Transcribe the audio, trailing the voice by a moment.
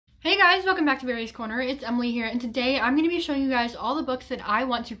Hey guys, welcome back to Barry's Corner. It's Emily here, and today I'm going to be showing you guys all the books that I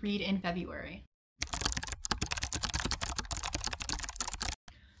want to read in February.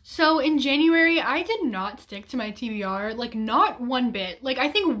 So in January, I did not stick to my TBR, like not one bit. Like I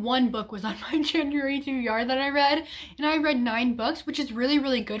think one book was on my January TBR that I read, and I read 9 books, which is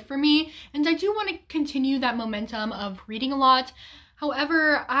really good for me. And I do want to continue that momentum of reading a lot.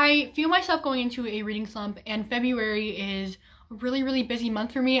 However, I feel myself going into a reading slump, and February is a really busy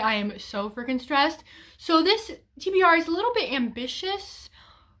month for me. I am so freaking stressed. So this TBR is a little bit ambitious,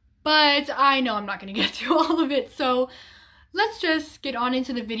 but I know I'm not going to get to all of it. So let's just get on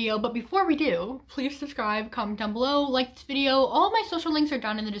into the video. But before we do, please subscribe, comment down below, like this video. All of my social links are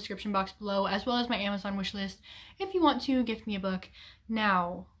down in the description box below, as well as my Amazon wishlist if you want to gift me a book.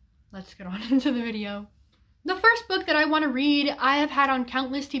 Now, let's get on into the video. The first book that I want to read, I have had on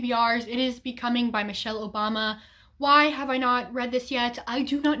countless TBRs. It is Becoming by Michelle Obama. Why have I not read this yet? I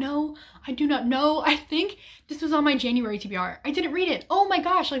do not know. I do not know. I think this was on my January TBR. I didn't read it. Oh my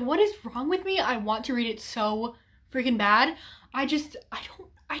gosh, like what is wrong with me? I want to read it so freaking bad. I just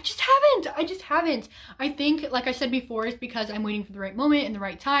haven't. I think, like I said before, it's because I'm waiting for the right moment and the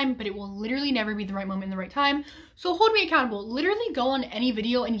right time, but it will literally never be the right moment and the right time. So hold me accountable. Literally go on any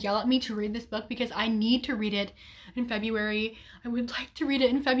video and yell at me to read this book because I need to read it in February. I would like to read it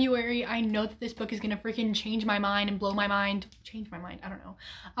in February. I know that this book is gonna freaking change my mind and blow my mind. Change my mind, I don't know.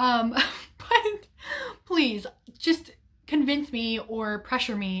 But please, just convince me or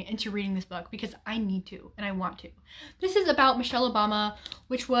pressure me into reading this book because I need to and I want to. This is about Michelle Obama,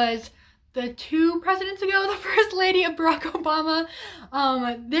 which was the 2 presidents ago, the first lady of Barack Obama.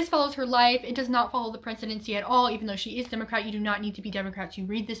 This follows her life. It does not follow the presidency at all, even though she is Democrat. You do not need to be Democrat to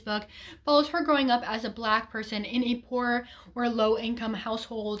read this book. It follows her growing up as a Black person in a poor or low-income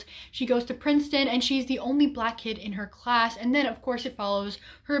household. She goes to Princeton, and she's the only Black kid in her class. And then, of course, it follows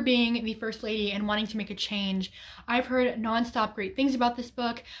her being the first lady and wanting to make a change. I've heard nonstop great things about this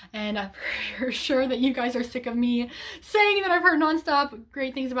book, and I'm sure that you guys are sick of me saying that I've heard nonstop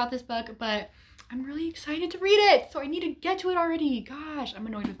great things about this book, but I'm really excited to read it, so I need to get to it already. Gosh, I'm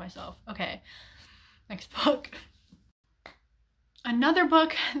annoyed with myself. Okay, next book. Another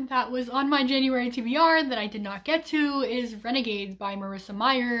book that was on my January TBR that I did not get to is Renegades by Marissa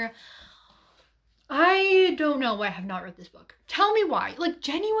Meyer. I don't know why I have not read this book. Tell me why. Like,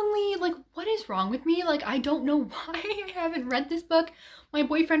 genuinely, like, what is wrong with me? Like, I don't know why I haven't read this book. My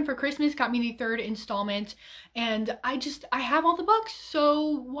boyfriend for Christmas got me the 3rd installment, and I have all the books,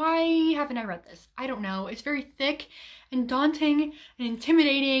 so why haven't I read this? I don't know. It's very thick and daunting and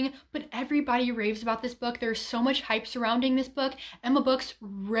intimidating, but everybody raves about this book. There's so much hype surrounding this book. Emma Books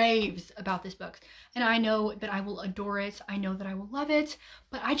raves about this book, and I know that I will adore it. I know that I will love it,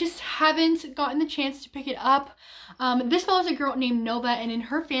 but I just haven't gotten the chance to pick it up. This follows a girl named Nova, and in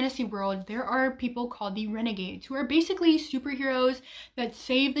her fantasy world, there are people called the Renegades, who are basically superheroes that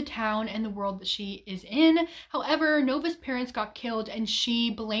save the town and the world that she is in. However, Nova's parents got killed, and she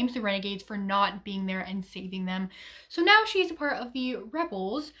blames the Renegades for not being there and saving them. So now she's a part of the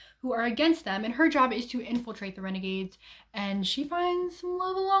rebels who are against them, and her job is to infiltrate the Renegades, and she finds some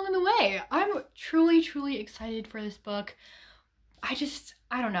love along the way. I'm truly excited for this book. I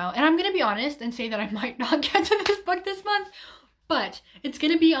don't know. And I'm gonna be honest and say that I might not get to this book this month, but it's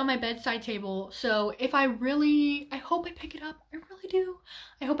gonna be on my bedside table. So if I hope I pick it up. I really do.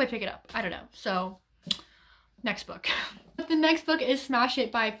 I hope I pick it up. I don't know. So next book. The next book is Smash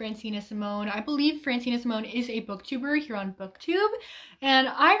It by Francina Simone. I believe Francina Simone is a booktuber here on BookTube, and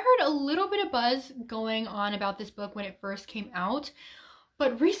I heard a little bit of buzz going on about this book when it first came out.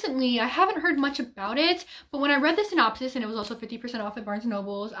 But recently, I haven't heard much about it, but when I read the synopsis, and it was also 50% off at Barnes &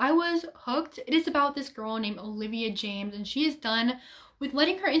 Noble's, I was hooked. It is about this girl named Olivia James, and she is done with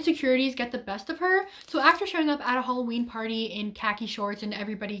letting her insecurities get the best of her. So after showing up at a Halloween party in khaki shorts and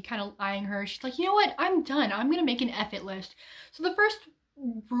everybody kind of eyeing her, she's like, you know what, I'm done. I'm gonna make an F it list. So the first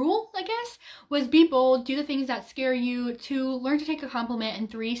rule, I guess, was be bold, do the things that scare you, 2, learn to take a compliment, and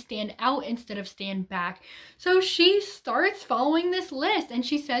 3, stand out instead of stand back. So she starts following this list, and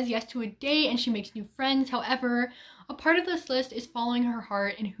she says yes to a date, and she makes new friends. However, a part of this list is following her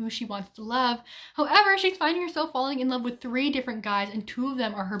heart and who she wants to love. However, she's finding herself falling in love with 3 different guys, and 2 of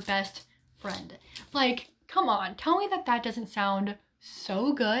them are her best friend. Like, come on, tell me that that doesn't sound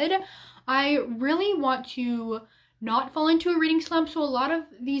so good. I really want to not fall into a reading slump, so a lot of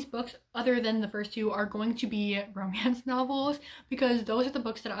these books, other than the first 2, are going to be romance novels, because those are the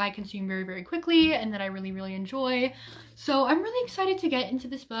books that I consume very quickly and that I really enjoy. So I'm really excited to get into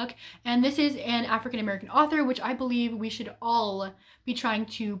this book, and this is an African-American author, which I believe we should all be trying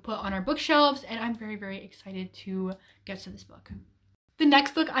to put on our bookshelves, and I'm very excited to get to this book. The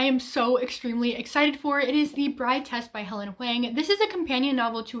next book I am so extremely excited for. It is The Bride Test by Helen Huang. This is a companion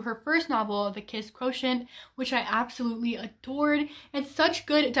novel to her first novel, The Kiss Quotient, which I absolutely adored. It's such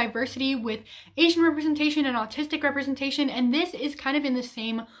good diversity with Asian representation and autistic representation, and this is kind of in the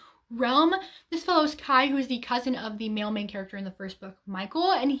same realm. This fellow is Kai, who is the cousin of the male main character in the first book,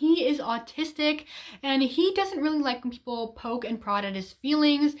 Michael, and he is autistic, and he doesn't really like when people poke and prod at his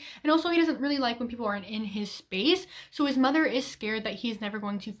feelings, and also he doesn't really like when people aren't in his space. So his mother is scared that he is never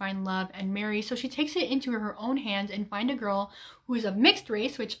going to find love and marry, so she takes it into her own hands and find a girl who is of mixed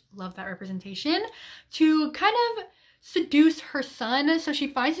race, which love that representation, to kind of seduce her son. So she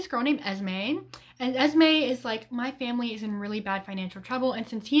finds this girl named Esme, and Esme is like, my family is in really bad financial trouble, and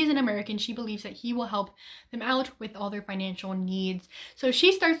since he is an American, she believes that he will help them out with all their financial needs. So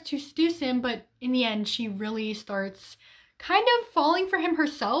she starts to seduce him, but in the end she really starts kind of falling for him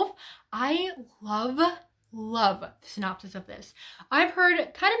herself. I love the synopsis of this. I've heard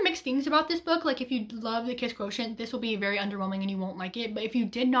kind of mixed things about this book. Like, if you love The Kiss Quotient, this will be very underwhelming and you won't like it, but if you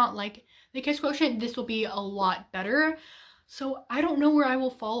did not like The Kiss Quotient, this will be a lot better. So I don't know where I will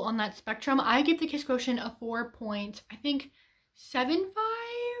fall on that spectrum. I give The Kiss Quotient a 4.75.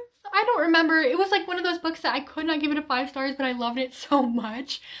 I don't remember. It was like one of those books that I could not give it a 5 stars, but I loved it so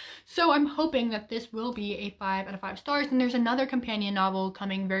much. So I'm hoping that this will be a 5 out of 5 stars. And there's another companion novel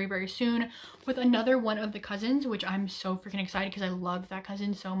coming very, very soon with another one of the cousins, which I'm so freaking excited because I love that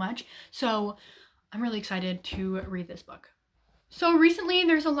cousin so much. So I'm really excited to read this book. So recently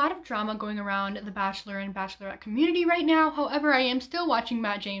there's a lot of drama going around the Bachelor and Bachelorette community right now. However, I am still watching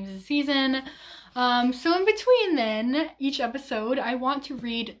Matt James's season. So in between then, each episode, I want to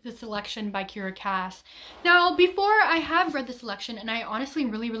read The Selection by Kira Cass. Now, before I have read The Selection, and I honestly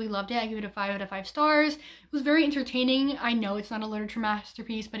really loved it. I give it a 5 out of 5 stars. It was very entertaining. I know it's not a literature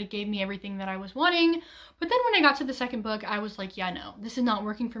masterpiece, but it gave me everything that I was wanting. But then when I got to the second book, I was like, yeah, no, this is not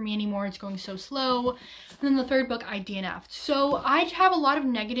working for me anymore. It's going so slow. And then the third book, I DNF'd. So I have a lot of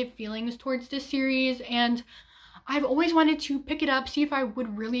negative feelings towards this series, and I've always wanted to pick it up, see if I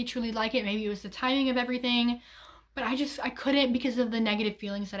would really truly like it. Maybe it was the timing of everything, but I couldn't because of the negative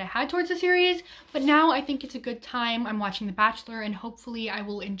feelings that I had towards the series. But now I think it's a good time. I'm watching The Bachelor, and hopefully I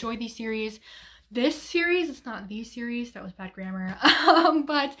will enjoy these series. This series, it's not the series, that was bad grammar,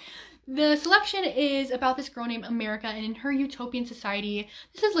 but The Selection is about this girl named America, and in her utopian society,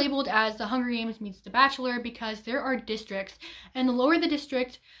 this is labeled as The Hunger Games meets The Bachelor because there are districts, and the lower the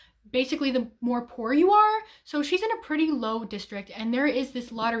district, basically the more poor you are. So she's in a pretty low district, and there is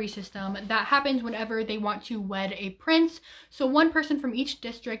this lottery system that happens whenever they want to wed a prince. So one person from each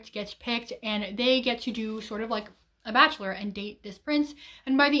district gets picked, and they get to do sort of like a bachelor and date this prince,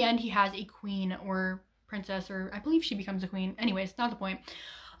 and by the end he has a queen or princess, or I believe she becomes a queen. Anyways, not the point.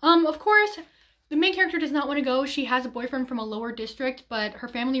 Of course, the main character does not want to go. She has a boyfriend from a lower district, but her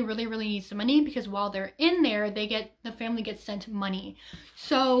family really needs the money because while they're in there, the family gets sent money.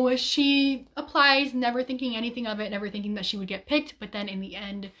 So she applies, never thinking anything of it, never thinking that she would get picked, but then in the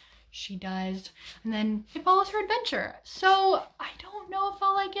end, she does. And then it follows her adventure. So I don't know if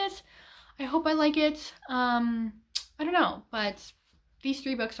I'll like it. I hope I like it. I don't know, but these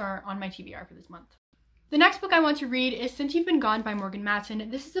 3 books are on my TBR for this month. The next book I want to read is Since You've Been Gone by Morgan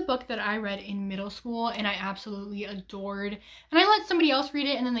Matson. This is a book that I read in middle school and I absolutely adored. And I let somebody else read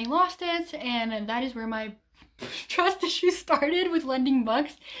it and then they lost it, and that is where my trust issues started with lending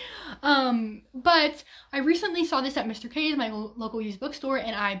books. But I recently saw this at Mr. K's, my local used bookstore,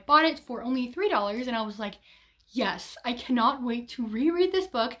 and I bought it for only $3, and I was like, yes, I cannot wait to reread this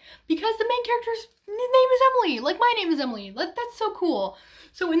book because the main character's name is Emily. Like, my name is Emily. Like, that's so cool.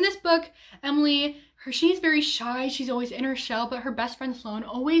 So in this book, Emily, she's very shy. She's always in her shell, but her best friend Sloane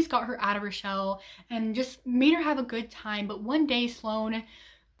always got her out of her shell and just made her have a good time. But one day Sloane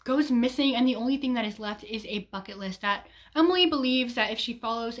goes missing, and the only thing that is left is a bucket list that Emily believes that if she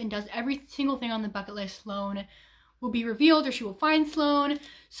follows and does every single thing on the bucket list, Sloane will be revealed, or she will find Sloane.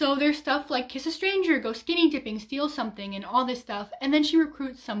 So there's stuff like kiss a stranger, go skinny dipping, steal something, and all this stuff. And then she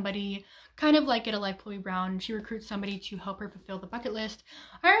recruits somebody, kind of like Get a Life Chloe Brown. She recruits somebody to help her fulfill the bucket list.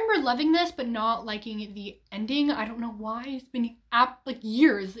 I remember loving this, but not liking the ending. I don't know why. It's been like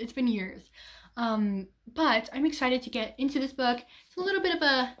years. It's been years. But I'm excited to get into this book. It's a little bit of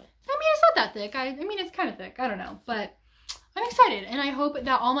a, it's not that thick. I mean, it's kind of thick. I don't know. But I'm excited, and I hope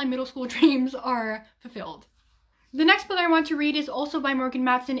that all my middle school dreams are fulfilled. The next book I want to read is also by Morgan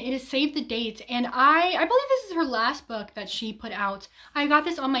Matson. It is Save the Date, and I believe this is her last book that she put out. I got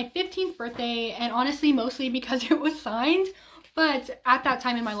this on my 15th birthday, and honestly, mostly because it was signed. But at that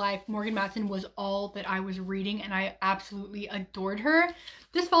time in my life, Morgan Matson was all that I was reading, and I absolutely adored her.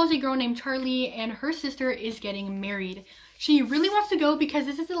 This follows a girl named Charlie, and her sister is getting married. She really wants to go because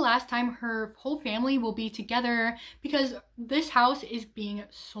this is the last time her whole family will be together because this house is being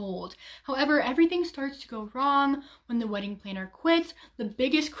sold. However, everything starts to go wrong when the wedding planner quits. The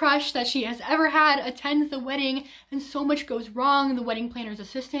biggest crush that she has ever had attends the wedding, and so much goes wrong. The wedding planner's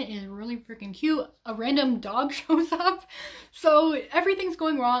assistant is really freaking cute. A random dog shows up. So everything's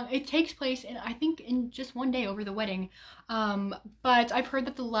going wrong. It takes place in, I think, in just one day over the wedding. But I've heard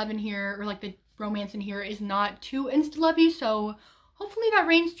that the love in here, or like the romance in here, is not too insta-lovey, so hopefully that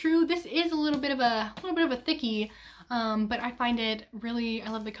reigns true. This is a little bit of a thickie, but I find it really, I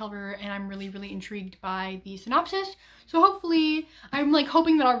love the cover, and I'm really intrigued by the synopsis. So hopefully, I'm like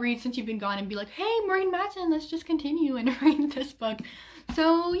hoping that I'll read Since You've Been Gone and be like, hey, Maureen Matson, let's just continue and read this book.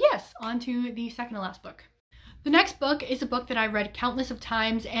 So yes, on to the second to last book. The next book is a book that I read countless of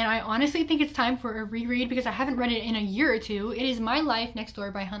times, and I honestly think it's time for a reread because I haven't read it in a year or two. It is My Life Next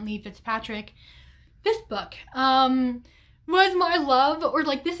Door by Huntley Fitzpatrick. This book was my love, or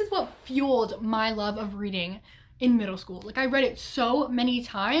like this is what fueled my love of reading in middle school. Like I read it so many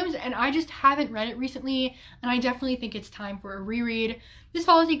times and I just haven't read it recently, and I definitely think it's time for a reread. This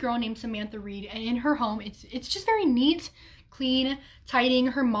follows a girl named Samantha Reed, and in her home it's just very neat, clean, tidying.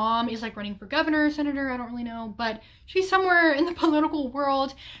 Her mom is like running for governor, senator, I don't really know, but she's somewhere in the political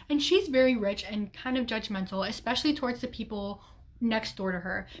world, and she's very rich and kind of judgmental, especially towards the people next door to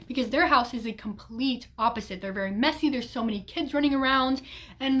her, because their house is a complete opposite. They're very messy, there's so many kids running around,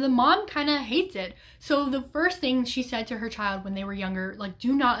 and the mom kind of hates it. So the first thing she said to her child when they were younger, like,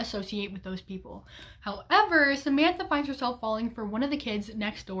 do not associate with those people. However, Samantha finds herself falling for one of the kids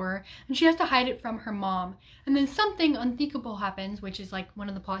next door, and she has to hide it from her mom. And then something unthinkable happens, which is like one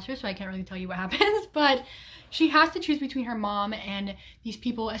of the plot twists, so I can't really tell you what happens, but she has to choose between her mom and these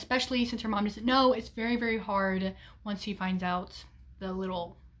people, especially since her mom doesn't know. It's very hard once she finds out the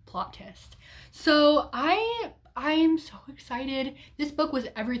little plot twist. So I'm so excited. This book was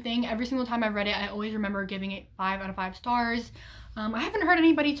everything. Every single time I read it, I always remember giving it 5 out of 5 stars. I haven't heard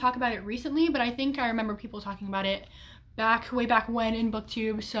anybody talk about it recently, but I think I remember people talking about it way back when in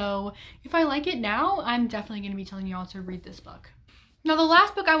BookTube. So if I like it now, I'm definitely going to be telling y'all to read this book. Now, the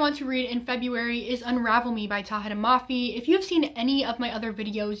last book I want to read in February is Unravel Me by Tahira Mafi. If you've seen any of my other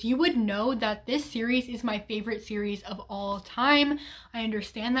videos, you would know that this series is my favorite series of all time. I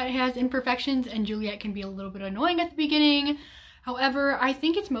understand that it has imperfections and Juliet can be a little bit annoying at the beginning. However, I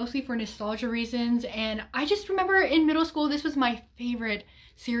think it's mostly for nostalgia reasons, and I just remember in middle school this was my favorite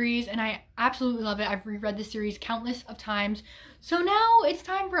series, and I absolutely love it. I've reread this series countless of times. So now it's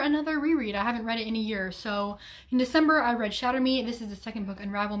time for another reread. I haven't read it in a year. So in December, I read Shatter Me. This is the second book,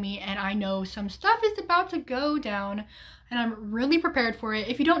 Unravel Me, and I know some stuff is about to go down, and I'm really prepared for it.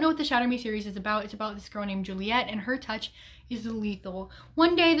 If you don't know what the Shatter Me series is about, it's about this girl named Juliet, and her touch is lethal.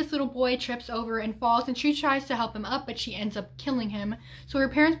 One day, this little boy trips over and falls, and she tries to help him up, but she ends up killing him. So her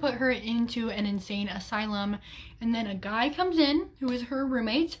parents put her into an insane asylum, and then a guy comes in who is her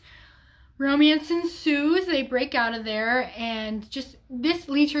roommate. Romance ensues, they break out of there, and just this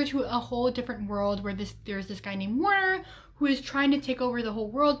leads her to a whole different world where there's this guy named Warner who is trying to take over the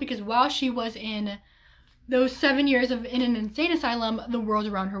whole world, because while she was in those 7 years in an insane asylum, the world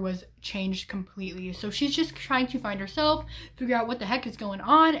around her was changed completely. So she's just trying to find herself, figure out what the heck is going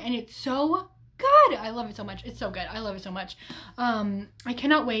on, and it's so good. I love it so much. It's so good. I love it so much. I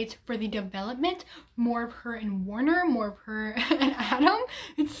cannot wait for the development. More of her and Warner, more of her and Adam.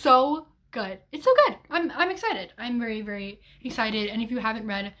 It's so good. It's so good. I'm excited. I'm very excited. And if you haven't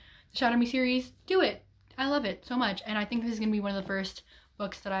read the Shatter Me series, do it. I love it so much. And I think this is going to be one of the first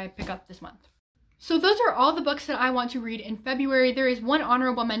books that I pick up this month. So those are all the books that I want to read in February. There is one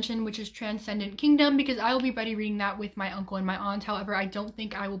honorable mention, which is Transcendent Kingdom, because I will be ready reading that with my uncle and my aunt. However, I don't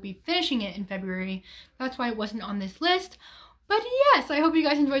think I will be finishing it in February. That's why it wasn't on this list. But yes, I hope you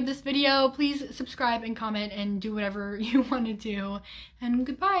guys enjoyed this video. Please subscribe and comment and do whatever you want to do. And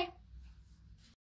goodbye.